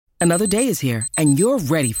Another day is here, and you're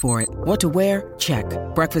ready for it. What to wear? Check.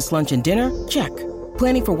 Breakfast, lunch, and dinner? Check.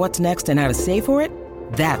 Planning for what's next and how to save for it?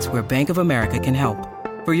 That's where Bank of America can help.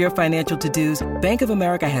 For your financial to-dos, Bank of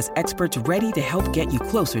America has experts ready to help get you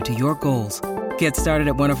closer to your goals. Get started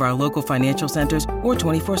at one of our local financial centers or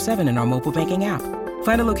 24/7 in our mobile banking app.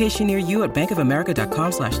 Find a location near you at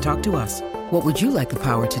bankofamerica.com/talktous. What would you like the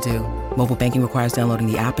power to do? Mobile banking requires downloading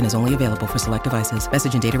the app and is only available for select devices.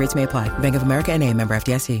 Message and data rates may apply. Bank of America N.A., member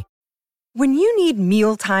FDIC. When you need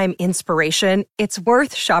mealtime inspiration, it's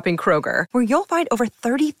worth shopping Kroger, where you'll find over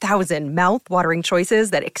 30,000 mouth-watering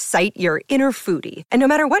choices that excite your inner foodie. And no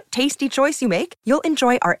matter what tasty choice you make, you'll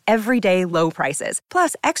enjoy our everyday low prices,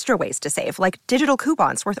 plus extra ways to save, like digital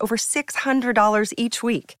coupons worth over $600 each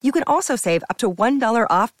week. You can also save up to $1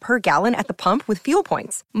 off per gallon at the pump with fuel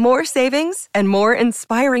points. More savings and more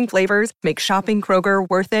inspiring flavors make shopping Kroger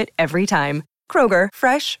worth it every time. Kroger,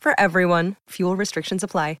 fresh for everyone. Fuel restrictions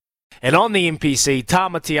apply. And on the NPC,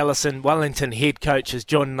 Tamati Ellison, Wellington head coach, is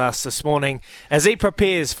joining us this morning as he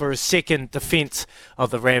prepares for his second defence of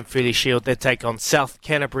the Ranfurly Shield. They take on South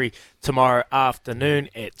Canterbury tomorrow afternoon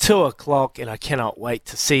at 2 o'clock, and I cannot wait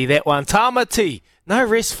to see that one. Tamati, no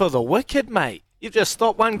rest for the wicked, mate. You've just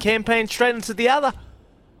stopped one campaign straight into the other.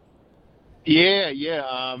 Yeah.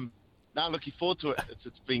 No, looking forward to it.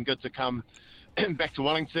 It's been good to come back to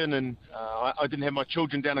Wellington, and I didn't have my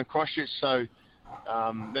children down in Christchurch, so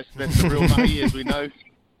that's the real mahi, as we know.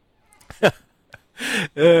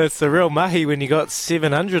 It's the real mahi when you got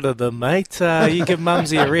 700 of them, mate. You give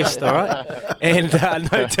Mumsy a rest, all right? And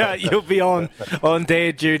no doubt you'll be on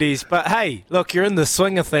dad duties. But hey, look, you're in the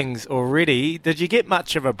swing of things already. Did you get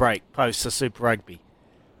much of a break post the Super Rugby?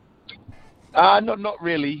 Not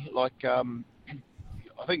really. Like, I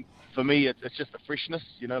think for me, it's just a freshness.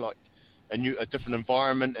 You know, like a different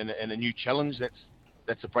environment and a new challenge.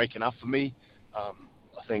 That's a break enough for me.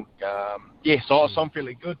 I think, so I'm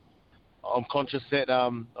feeling good. I'm conscious that I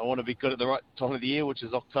want to be good at the right time of the year, which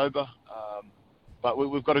is October. But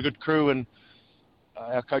we've got a good crew, and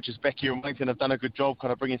our coaches back here in Wellington have done a good job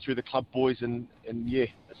kind of bringing through the club boys, and I'm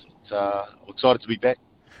excited to be back.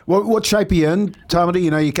 What shape are you in, Tamati?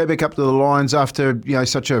 You know, you came back up to the Lions after,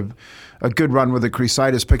 such a good run with the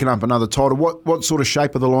Crusaders, picking up another title. What sort of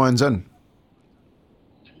shape are the Lions in?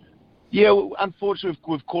 Yeah, unfortunately,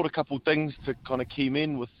 we've caught a couple of things to kind of key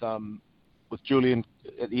in with Julian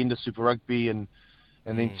at the end of Super Rugby and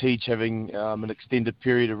then Teach having an extended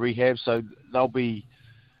period of rehab. So they'll be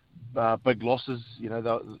big losses. You know,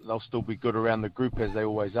 they'll still be good around the group as they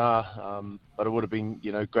always are. But it would have been,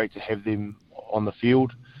 great to have them on the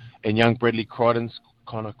field. And young Bradley Crichton's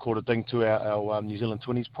kind of caught a ding to our New Zealand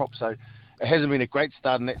 20s prop. So it hasn't been a great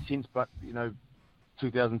start in that sense. But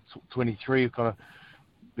 2023 kind of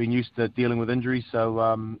been used to dealing with injuries,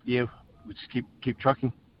 so we just keep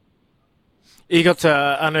trucking. You got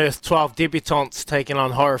to unearth 12 debutants taking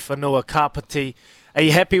on Horowhenua Kapiti. Are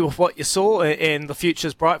you happy with what you saw, and the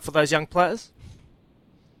future's bright for those young players?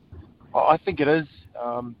 I think it is.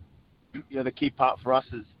 The key part for us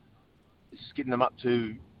is just getting them up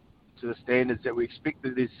to the standards that we expect.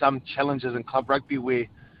 There's some challenges in club rugby where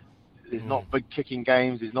there's not big kicking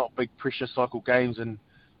games, there's not big pressure cycle games, and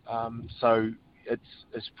so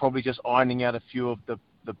it's probably just ironing out a few of the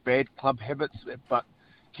bad club habits, but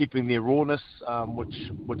keeping their rawness, which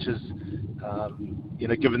is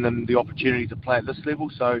giving them the opportunity to play at this level.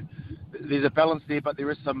 So there's a balance there, but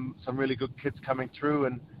there is some really good kids coming through,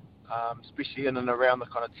 and especially in and around the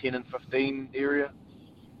kind of 10 and 15 area.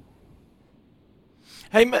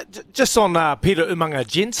 Hey, just on Peter Umanga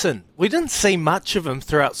Jensen, we didn't see much of him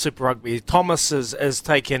throughout Super Rugby. Thomas has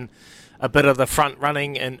taken a bit of the front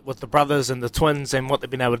running and with the brothers and the twins and what they've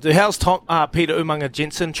been able to do. How's Peter Umanga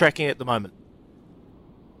Jensen tracking at the moment?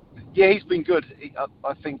 Yeah, he's been good.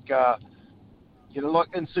 I think, like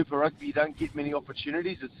in Super Rugby, you don't get many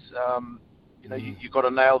opportunities. It's, you've got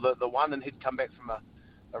to nail the one, and he'd come back from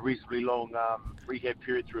a reasonably long rehab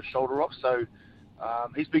period through a shoulder op. So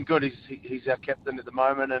he's been good. He's our captain at the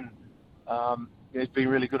moment, and he's been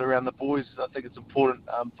really good around the boys. I think it's important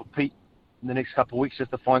for Pete in the next couple of weeks just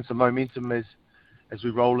to find some momentum as we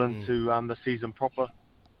roll into the season proper.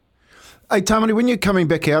 Hey, Tamati, when you're coming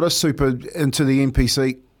back out of Super into the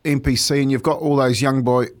NPC, and you've got all those young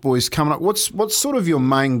boys coming up, what's sort of your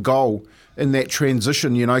main goal in that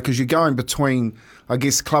transition, because you're going between, I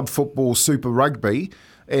guess, club football, Super Rugby,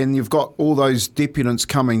 and you've got all those debutants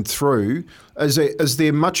coming through. Is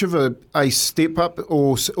there much of a step up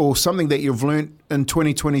or something that you've learnt in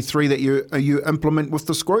 2023 that you implement with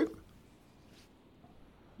this group?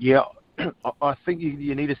 Yeah, I think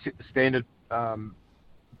you need to set the standard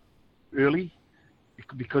early,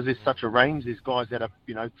 because there's such a range. There's guys that are,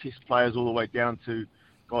 test players all the way down to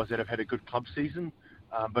guys that have had a good club season.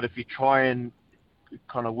 But if you try and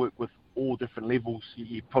kind of work with all different levels,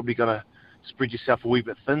 you're probably going to spread yourself a wee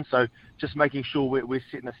bit thin. So just making sure we're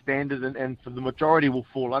setting a standard, and for the majority will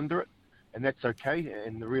fall under it, and that's okay.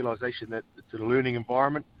 And the realisation that it's a learning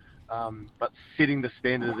environment, but setting the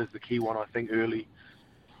standard is the key one, I think, early.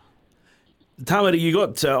 Tamati, you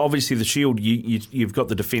got obviously the Shield. You've got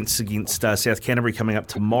the defence against South Canterbury coming up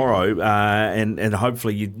tomorrow, and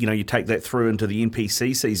hopefully you take that through into the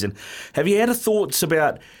NPC season. Have you had a thoughts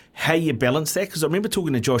about how you balance that? Because I remember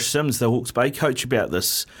talking to Josh Sims, the Hawke's Bay coach, about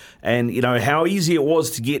this, and how easy it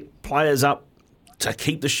was to get players up to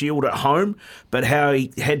keep the Shield at home, but how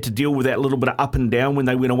he had to deal with that little bit of up and down when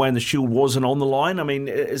they went away and the Shield wasn't on the line. I mean,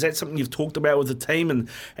 is that something you've talked about with the team and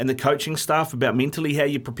the coaching staff about mentally how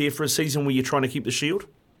you prepare for a season where you're trying to keep the Shield?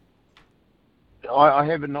 I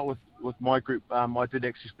haven't, not with my group. I did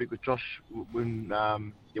actually speak with Josh when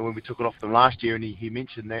we took it off them last year, and he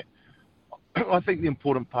mentioned that. I think the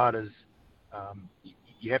important part is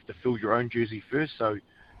you have to fill your own jersey first. So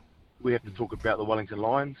we have to talk about the Wellington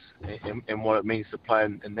Lions and what it means to play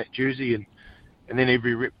in that jersey, and then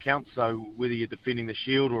every rep counts. So whether you're defending the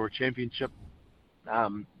Shield or a championship,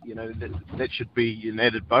 that should be an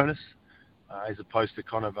added bonus, as opposed to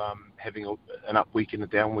kind of having an up week and a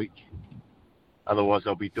down week. Otherwise,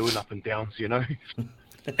 I'll be doing up and downs,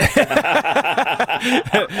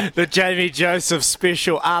 The Jamie Joseph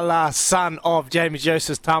special, a la son of Jamie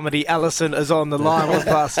Joseph, Tamati Ellison is on the line with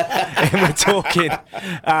us, and we're talking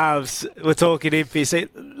NPC.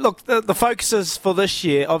 Look, the focuses for this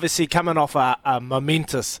year, obviously coming off a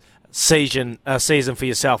momentous season for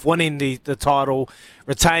yourself, winning the title,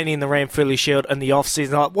 retaining the Ranfurly Shield in the off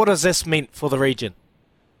season. What has this meant for the region?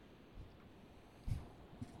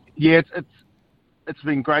 Yeah, it's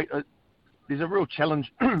been great. There's a real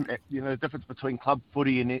challenge, the difference between club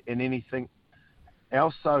footy and anything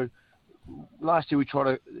else. So last year we tried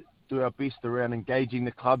to do our best around engaging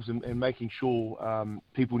the clubs and making sure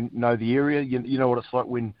people know the area. You know what it's like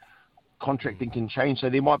when contracting can change. So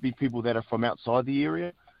there might be people that are from outside the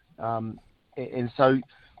area. And so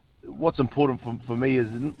what's important for me is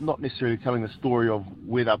not necessarily telling the story of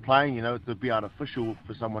where they're playing. It would be artificial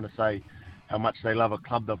for someone to say how much they love a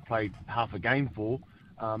club they've played half a game for.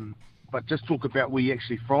 But just talk about where you're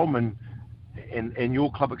actually from and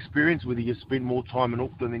your club experience, whether you spend more time in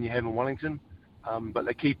Auckland than you have in Wellington. But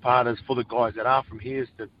the key part is for the guys that are from here is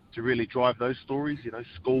to really drive those stories,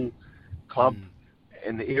 school, club,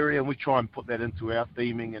 and the area. And we try and put that into our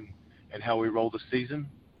theming and how we roll the season.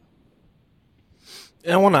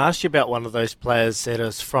 And I want to ask you about one of those players that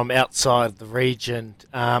is from outside the region.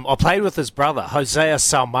 I played with his brother, Hosea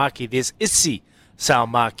Salmaki. There's Issy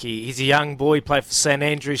Salmaki. He's a young boy, played for St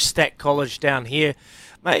Andrews Stat College down here.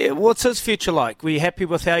 Mate, what's his future like? Were you happy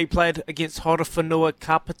with how he played against Horowhenua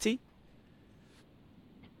Kapiti?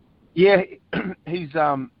 Yeah, he's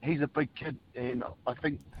a big kid, and I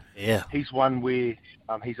think he's one where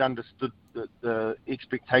he's understood the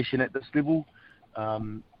expectation at this level.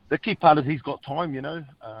 The key part is he's got time,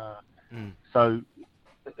 So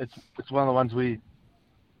it's one of the ones where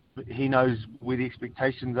he knows where the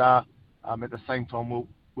expectations are. At the same time,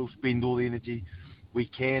 we'll spend all the energy we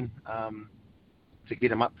can to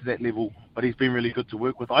get him up to that level. But he's been really good to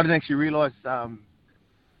work with. I didn't actually realise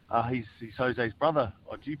he's Jose's brother.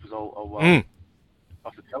 Oh, jeepers, I'll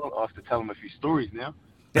have to tell him a few stories now.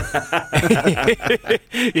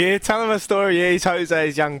 Yeah, tell him a story. Yeah, he's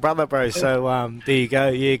Jose's young brother, bro. So there you go.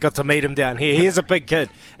 Yeah, got to meet him down here. He's a big kid.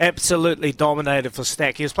 Absolutely dominated for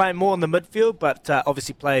Stack. He was playing more in the midfield, but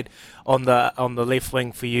obviously played on the left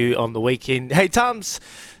wing for you on the weekend. Hey, Tums,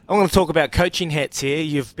 I'm going to talk about coaching hats here.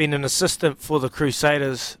 You've been an assistant for the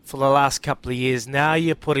Crusaders for the last couple of years. Now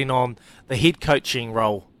you're putting on the head coaching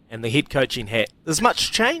role and the head coaching hat. There's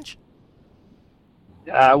much change?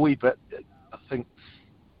 A wee bit. I think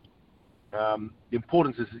the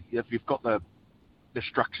importance is if you've got the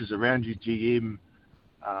structures around you, GM,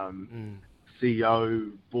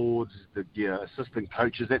 CEO, boards, the assistant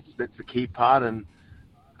coaches, that's the key part, and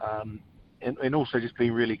also just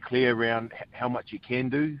being really clear around how much you can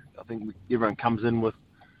do. I think everyone comes in with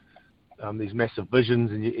these massive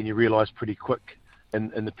visions, and you realise pretty quick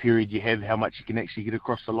in the period you have how much you can actually get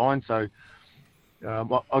across the line. So I've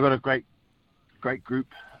got a great group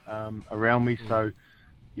around me. So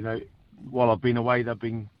while I've been away, they've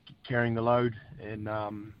been carrying the load, and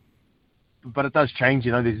but it does change.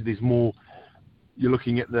 There's more. You're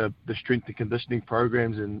looking at the strength and conditioning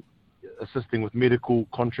programs and assisting with medical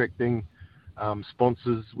contracting,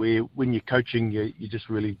 sponsors. Where when you're coaching, you're just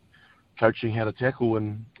really coaching how to tackle,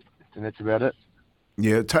 and that's about it.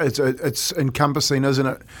 Yeah, it's encompassing, isn't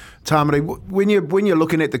it, Tamati? When you're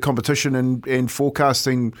looking at the competition and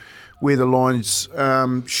forecasting where the lines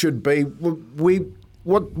should be,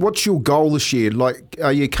 what's your goal this year? Like,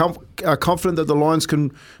 are you confident that the Lions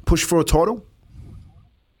can push for a title?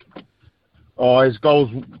 Oh, as goals,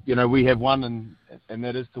 we have one, and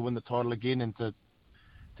that is to win the title again and to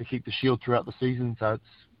keep the Shield throughout the season. So it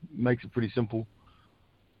makes it pretty simple.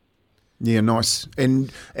 Yeah, nice.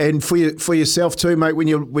 And for yourself too, mate. When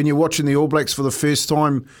you're watching the All Blacks for the first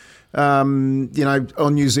time, on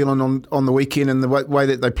New Zealand on the weekend and the way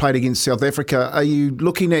that they played against South Africa, are you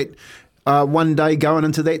looking at one day going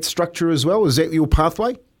into that structure as well? Is that your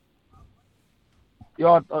pathway?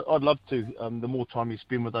 Yeah, I'd love to. The more time you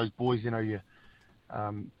spend with those boys,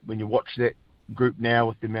 when you watch that group now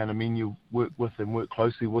with the amount of men you work with and work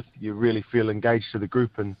closely with, you really feel engaged to the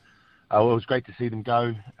group. And it was great to see them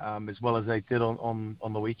go as well as they did on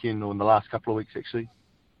the weekend or in the last couple of weeks, actually.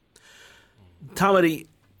 Tamati,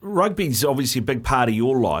 rugby's obviously a big part of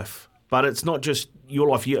your life, but it's not just your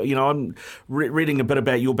life. I'm reading a bit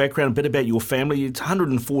about your background, a bit about your family. It's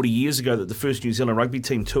 140 years ago that the first New Zealand rugby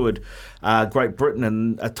team toured Great Britain,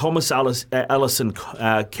 and Thomas Ellison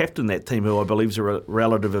captained that team, who I believe is a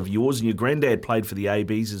relative of yours, and your granddad played for the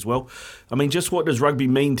ABs as well. I mean, just what does rugby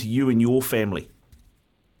mean to you and your family?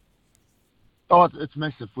 Oh, it's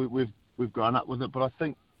massive. We've grown up with it, but I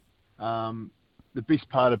think the best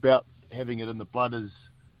part about having it in the blood is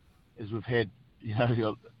we've had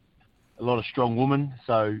a lot of strong women,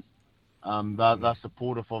 so they're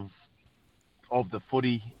supportive of the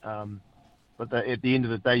footy. But at the end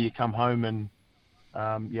of the day, you come home and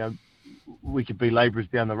we could be labourers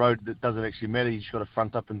down the road. That doesn't actually matter. You just got to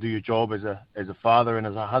front up and do your job as a father and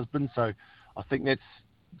as a husband. So I think that's,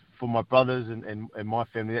 for my brothers and my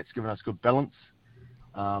family, that's given us good balance.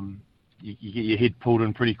 You get your head pulled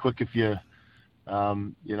in pretty quick if you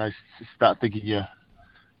start thinking you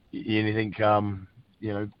anything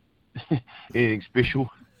anything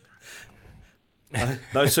special.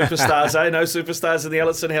 No superstars, eh? No superstars in the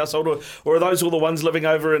Ellison household, or are those all the ones living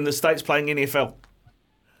over in the States playing NFL?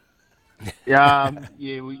 Yeah,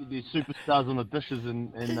 there's superstars on the dishes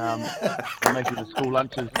and making the school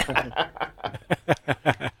lunches.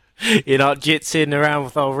 You're not jet setting around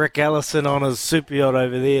with old Rick Ellison on his super yacht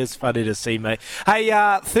over there. It's funny to see, mate. Hey,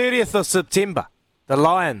 30th of September, the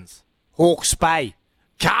Lions, Hawke's Bay.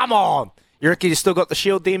 Come on! You reckon you still got the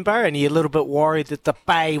Shield then, Bo? And you're a little bit worried that the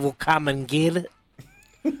Bay will come and get it?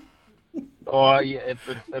 Oh, yeah,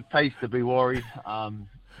 it pays to be worried.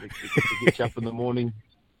 It gets you up in the morning.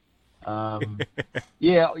 I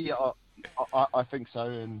think so.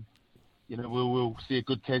 And, we'll see a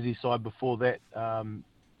good Tassie side before that.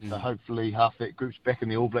 So hopefully half that group's back in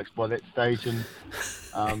the All Blacks by that stage, and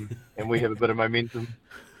we have a bit of momentum.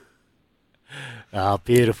 Oh,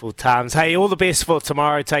 beautiful times. Hey, all the best for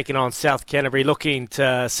tomorrow, taking on South Canterbury. Looking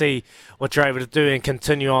to see what you're able to do and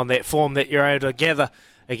continue on that form that you're able to gather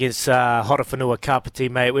against Horowhenua Kapiti,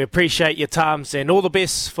 mate. We appreciate your times and all the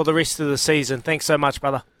best for the rest of the season. Thanks so much,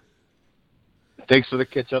 brother. Thanks for the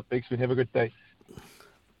catch-up. Thanks, man. Have a good day.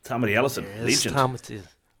 Tamati Ellison, legend. Tamati.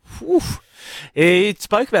 He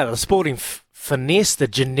spoke about it, the sporting finesse, the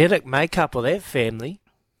genetic makeup of that family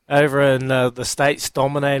over in the States,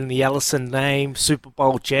 dominating the Ellison name, Super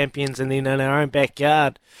Bowl champions, and then in our own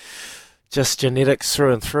backyard, just genetics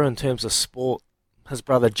through and through in terms of sport. His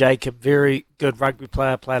brother Jacob, very good rugby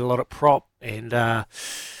player, played a lot at prop, and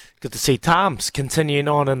good to see Tams continuing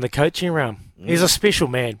on in the coaching realm. He's a special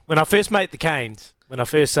man. When I first made the Canes,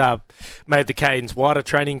 made the Canes wider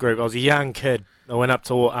training group, I was a young kid. I went up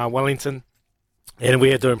to Wellington, and we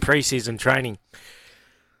were doing pre-season training,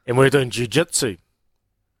 and we were doing jiu-jitsu.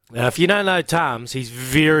 Now, if you don't know Tams, he's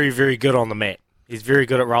very, very good on the mat. He's very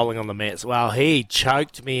good at rolling on the mats. Well, he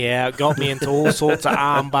choked me out, got me into all sorts of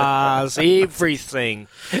arm bars, everything.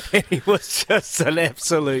 And he was just an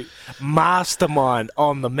absolute mastermind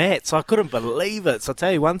on the mats. I couldn't believe it. So I'll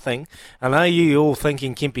tell you one thing. I know you all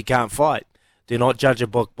thinking Kempy can't fight. Do not judge a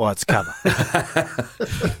book by its cover.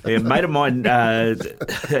 Yeah, a mate of mine,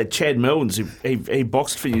 Chad Milnes, he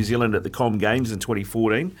boxed for New Zealand at the Com Games in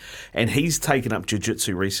 2014, and he's taken up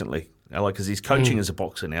jiu-jitsu recently. Because he's coaching as a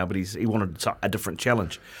boxer now, but he wanted a different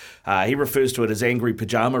challenge. He refers to it as angry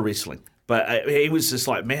pajama wrestling. But he was just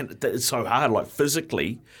like, man, it's so hard. Like,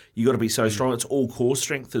 physically, you got to be so strong. It's all core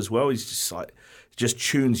strength as well. He's just like, just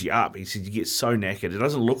tunes you up. He said you get so knackered. It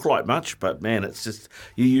doesn't look like much, but man, it's just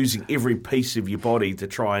you're using every piece of your body to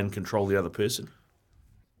try and control the other person.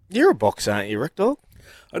 You're a boxer, aren't you, Rick Dog?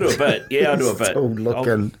 I do a bit. Yeah, I do a bit. Still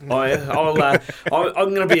looking. I'm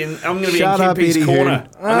going to be in. I'm going to be Shut in up, Kempy's Eddie corner.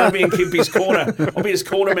 Hearn. I'm going to be in Kempy's corner. I'll be his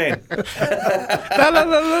corner man. No.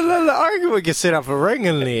 I reckon we can set up a ring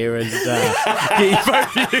in there and get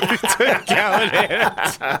both of you two going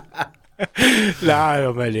at it. No,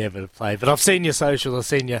 I'm only having a play. But I've seen your social. I've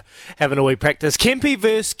seen you having a wee practice. Kempy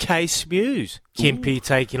versus Case Muse. Kempy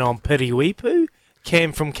taking on Piriweepu.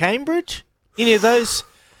 Cam from Cambridge. Any of those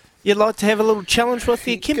you'd like to have a little challenge with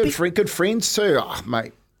there, Kempy? Good friends too. Oh,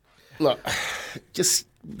 mate, look, just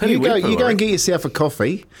Penny you go Whitper, and get yourself a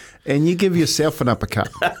coffee and you give yourself an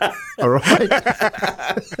uppercut. All right?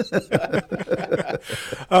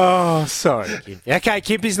 Oh, sorry, Kempy. Okay,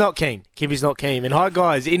 Kempy's not keen. Kempy's not keen. And hi,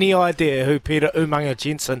 guys, any idea who Peter Umaga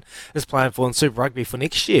Jensen is playing for in Super Rugby for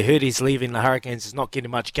next year? Heard he's leaving the Hurricanes. He's not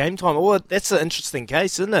getting much game time. Oh, that's an interesting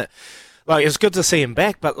case, isn't it? Like, it's good to see him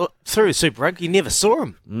back, but look, through Super Rugby, you never saw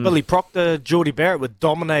him. Billy Proctor, Geordie Barrett were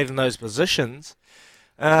dominating those positions.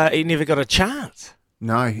 He never got a chance.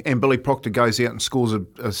 No, and Billy Proctor goes out and scores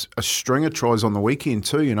a string of tries on the weekend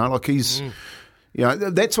too, you know, like he's, you know,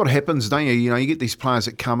 that's what happens, don't you? You know, you get these players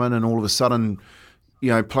that come in and all of a sudden,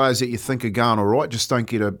 you know, players that you think are going all right just don't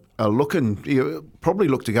get a look, and you probably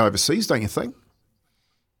look to go overseas, don't you think?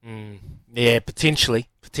 Yeah, potentially.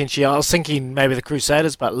 I was thinking maybe the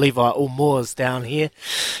Crusaders, but Levi Ulmore's down here.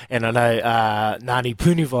 And I know Nani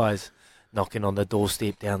Punivai's knocking on the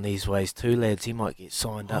doorstep down these ways too, lads. He might get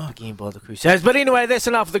signed up again by the Crusaders. But anyway, that's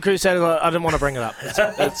enough of the Crusaders. I didn't want to bring it up.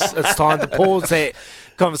 It's time to pause that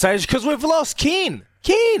conversation because we've lost Ken.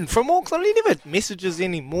 Ken from Auckland. He never messages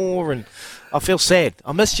anymore, and I feel sad.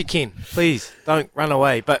 I missed you, Ken. Please don't run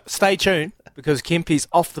away. But stay tuned, because Kempy's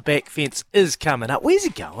off the back fence is coming up. Where's he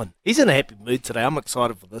going? He's in a happy mood today. I'm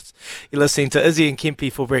excited for this. You're listening to Izzy and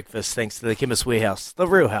Kempy for breakfast, thanks to the Chemist Warehouse, the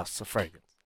real house of fragrance.